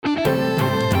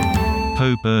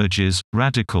Pope urges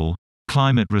radical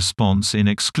climate response in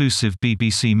exclusive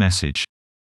BBC message.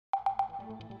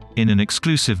 In an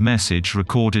exclusive message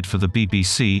recorded for the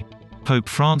BBC, Pope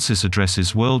Francis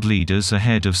addresses world leaders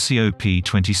ahead of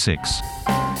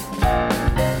COP26.